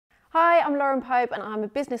Hi, I'm Lauren Pope and I'm a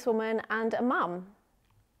businesswoman and a mum.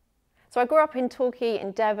 So I grew up in Torquay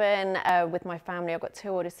in Devon with my family. I've got two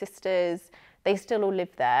older sisters. They still all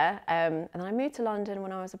live there. And then I moved to London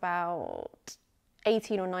when I was about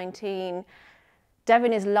 18 or 19.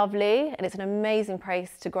 Devon is lovely and it's an amazing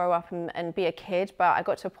place to grow up and be a kid, but I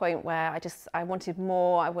got to a point where I wanted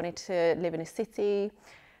more. I wanted to live in a city.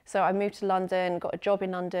 So I moved to London, got a job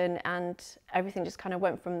in London, and everything just kind of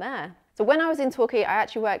went from there. So when I was in Torquay, I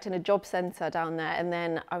actually worked in a job centre down there, and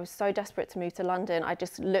then I was so desperate to move to London. I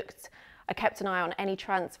kept an eye on any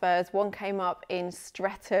transfers. One came up in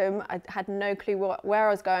Streatham. I had no clue where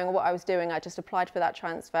I was going or what I was doing. I just applied for that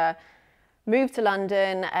transfer, moved to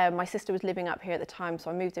London. My sister was living up here at the time,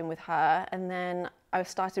 so I moved in with her, and then I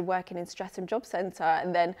started working in Streatham Job Centre,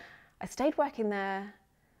 and then I stayed working there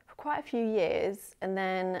for quite a few years, and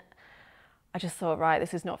then I just thought, right,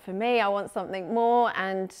 this is not for me. I want something more,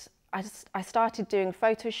 and I started doing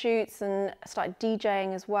photo shoots and started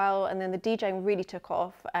DJing as well, and then the DJing really took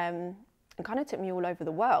off and kind of took me all over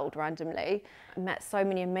the world randomly. I met so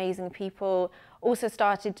many amazing people. Also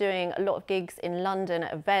started doing a lot of gigs in London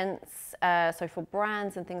at events, so for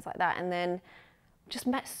brands and things like that, and then just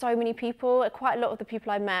met so many people. Quite a lot of the people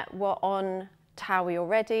I met were on Towie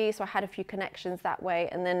already, so I had a few connections that way.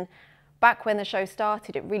 And then back when the show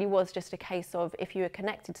started, it really was just a case of if you were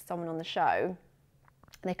connected to someone on the show,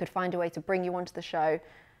 they could find a way to bring you onto the show.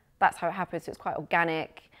 That's how it happened, so it was quite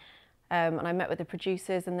organic. And I met with the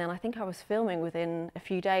producers, and then I think I was filming within a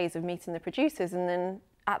few days of meeting the producers. And then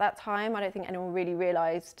at that time, I don't think anyone really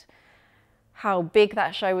realised how big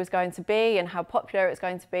that show was going to be and how popular it was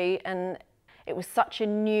going to be. And it was such a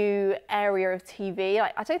new area of TV.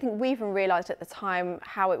 I don't think we even realised at the time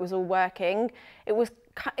how it was all working. It was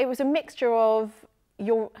a mixture of,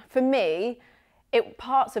 for me,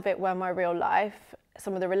 parts of it were my real life,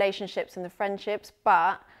 some of the relationships and the friendships,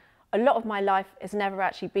 but a lot of my life has never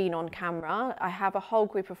actually been on camera. I have a whole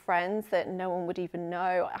group of friends that no one would even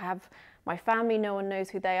know. I have my family, no one knows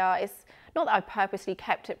who they are. It's not that I purposely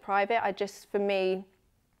kept it private. For me,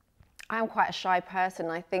 I am quite a shy person.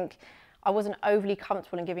 I think I wasn't overly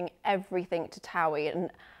comfortable in giving everything to Towie, and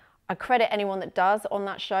I credit anyone that does on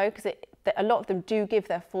that show, because a lot of them do give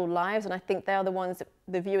their full lives, and I think they are the ones that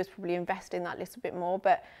the viewers probably invest in that little bit more.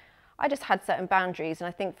 But I just had certain boundaries, and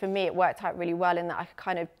I think for me it worked out really well in that I could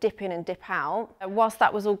kind of dip in and dip out. Whilst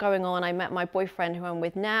that was all going on, I met my boyfriend, who I'm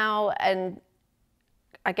with now, and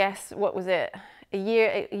I guess, what was it, a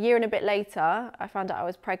year and a bit later, I found out I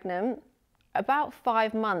was pregnant. About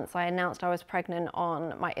 5 months I announced I was pregnant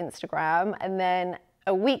on my Instagram, and then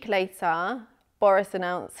a week later Boris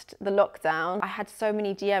announced the lockdown. I had so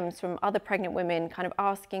many DMs from other pregnant women kind of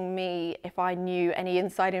asking me if I knew any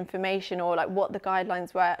inside information or like what the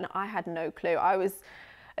guidelines were, and I had no clue. I was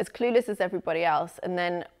as clueless as everybody else. And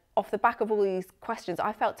then off the back of all these questions,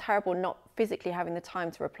 I felt terrible not physically having the time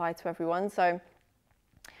to reply to everyone. So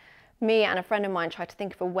me and a friend of mine tried to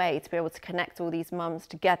think of a way to be able to connect all these mums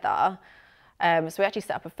together. So we actually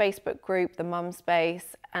set up a Facebook group, the Mum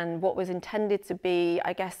Space, and what was intended to be,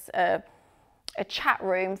 I guess, a chat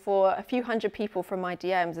room for a few hundred people from my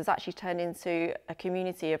DMs has actually turned into a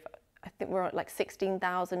community of, I think we're at like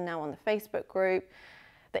 16,000 now on the Facebook group.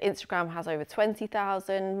 The Instagram has over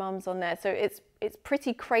 20,000 mums on there. So it's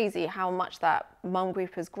pretty crazy how much that mum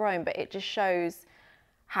group has grown, but it just shows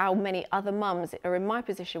how many other mums are in my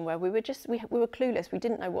position where we were clueless. We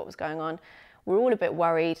didn't know what was going on. We were all a bit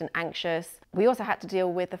worried and anxious. We also had to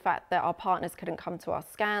deal with the fact that our partners couldn't come to our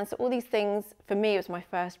scans. So all these things, for me, it was my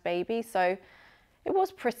first baby. So it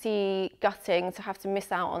was pretty gutting to have to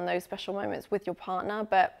miss out on those special moments with your partner.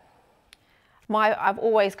 But I've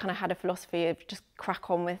always kind of had a philosophy of just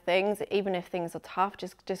crack on with things. Even if things are tough,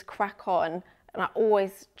 just crack on. And I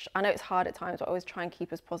know it's hard at times, but I always try and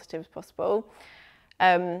keep as positive as possible.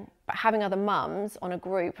 But having other mums on a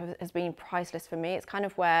group has been priceless for me. It's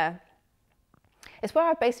where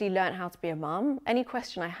I've basically learned how to be a mum. Any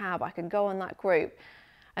question I have, I can go on that group,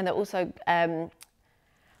 and they're also,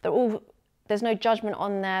 there's no judgment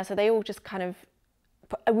on there, so they all just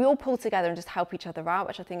we all pull together and just help each other out,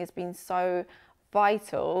 which I think has been so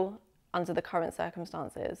vital under the current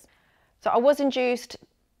circumstances. So I was induced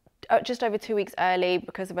just over 2 weeks early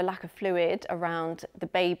because of a lack of fluid around the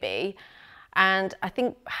baby. And I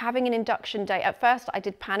think having an induction day, at first I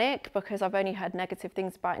did panic because I've only heard negative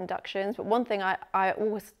things about inductions. But one thing I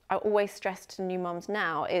always stress to new mums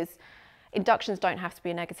now is inductions don't have to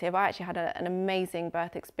be a negative. I actually had an amazing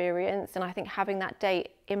birth experience. And I think having that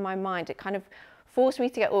date in my mind, it kind of forced me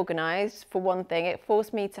to get organised, for one thing. It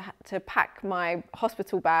forced me to pack my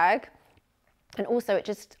hospital bag. And also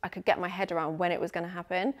I could get my head around when it was going to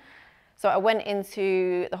happen. So I went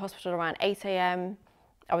into the hospital around 8 a.m.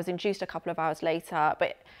 I was induced a couple of hours later,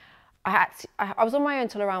 but I was on my own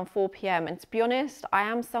till around 4 p.m. And to be honest, I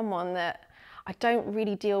am someone that I don't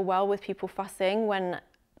really deal well with people fussing when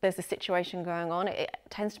there's a situation going on. It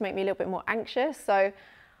tends to make me a little bit more anxious. So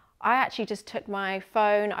I actually just took my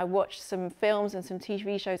phone, I watched some films and some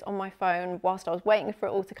TV shows on my phone whilst I was waiting for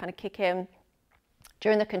it all to kind of kick in.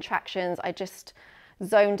 During the contractions, I just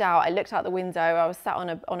zoned out. I looked out the window, I was sat on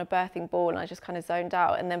a birthing ball, and I just kind of zoned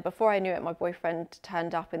out. And then before I knew it, my boyfriend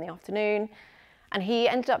turned up in the afternoon, and he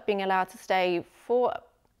ended up being allowed to stay for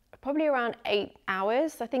probably around 8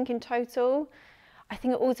 hours, I think, in total. I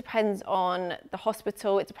think it all depends on the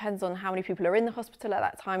hospital. It depends on how many people are in the hospital at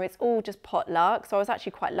that time. It's all just potluck. So I was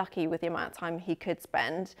actually quite lucky with the amount of time he could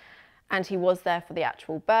spend. And he was there for the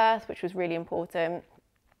actual birth, which was really important.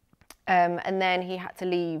 And then he had to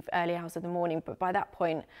leave early hours of the morning. But by that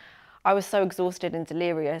point, I was so exhausted and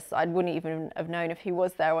delirious, I wouldn't even have known if he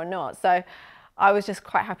was there or not. So I was just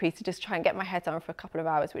quite happy to just try and get my head down for a couple of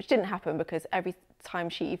hours, which didn't happen because every time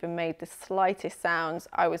she even made the slightest sounds,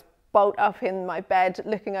 I was bolt up in my bed,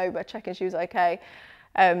 looking over, checking she was okay.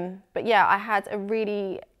 But yeah, I had a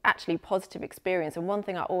really actually positive experience. And one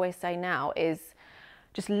thing I always say now is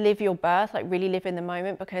just live your birth, like really live in the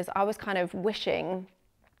moment, because I was kind of wishing,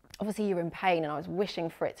 obviously you're in pain, and I was wishing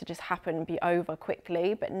for it to just happen and be over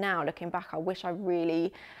quickly. But now looking back, I wish I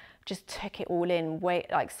really just took it all in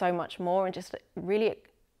like so much more, and just really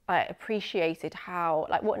appreciated how,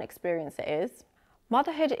 like, what an experience it is.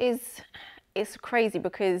 Motherhood it's crazy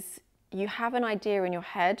because you have an idea in your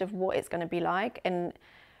head of what it's going to be like, and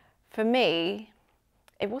for me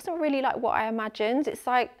it wasn't really like what I imagined. It's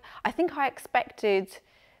like, I think I expected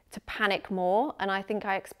to panic more, and I think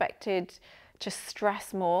I expected to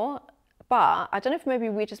stress more, but I don't know if maybe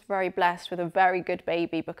we're just very blessed with a very good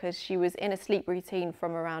baby, because she was in a sleep routine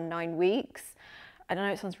from around 9 weeks. I don't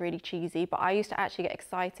know, it sounds really cheesy, but I used to actually get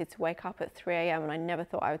excited to wake up at 3 a.m. and I never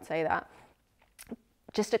thought I would say that.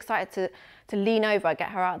 Just excited to lean over, get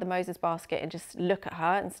her out of the Moses basket and just look at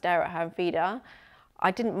her and stare at her and feed her.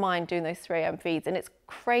 I didn't mind doing those 3 a.m. feeds, and it's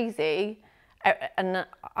crazy. And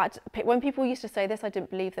when people used to say this, I didn't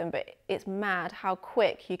believe them, but it's mad how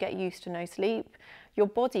quick you get used to no sleep. Your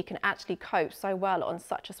body can actually cope so well on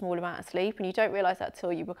such a small amount of sleep, and you don't realise that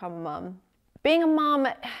till you become a mum. Being a mum,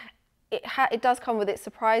 it does come with its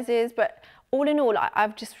surprises, but all in all,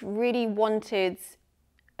 I've just really wanted,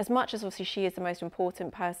 as much as obviously she is the most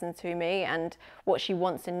important person to me and what she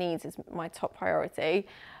wants and needs is my top priority,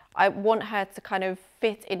 I want her to kind of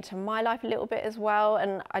fit into my life a little bit as well,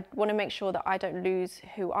 and I want to make sure that I don't lose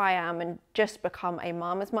who I am and just become a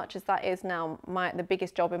mum. As much as that is now the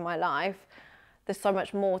biggest job in my life, there's so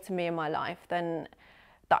much more to me in my life that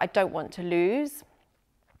I don't want to lose.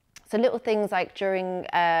 So little things like during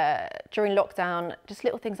lockdown, just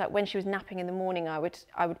little things like when she was napping in the morning, I would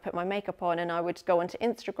put my makeup on and I would go onto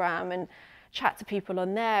Instagram and chat to people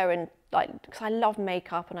on there, and like, because I love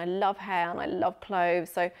makeup and I love hair and I love clothes.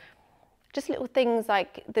 So just little things,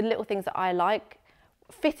 like the little things that I like,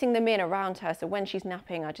 fitting them in around her. So when she's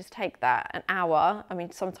napping, I just take that an hour. I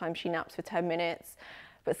mean, sometimes she naps for 10 minutes,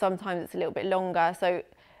 but sometimes it's a little bit longer. So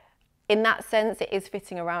in that sense, it is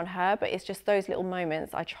fitting around her, but it's just those little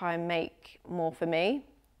moments I try and make more for me.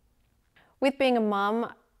 With being a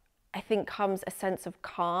mum, I think comes a sense of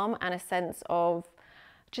calm and a sense of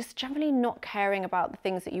just generally not caring about the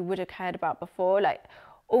things that you would have cared about before. Like,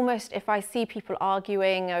 almost if I see people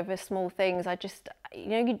arguing over small things, I just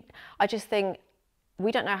think,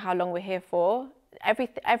 we don't know how long we're here for.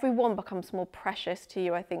 Everyone becomes more precious to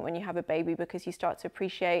you, I think, when you have a baby, because you start to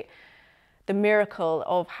appreciate the miracle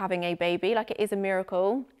of having a baby. Like, it is a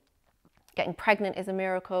miracle. Getting pregnant is a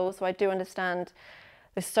miracle. So I do understand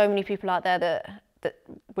there's so many people out there that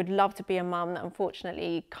would love to be a mum that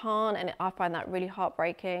unfortunately can't, and I find that really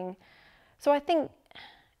heartbreaking. So I think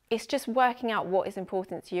it's just working out what is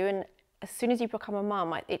important to you, and as soon as you become a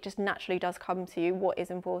mum, it just naturally does come to you what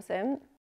is important.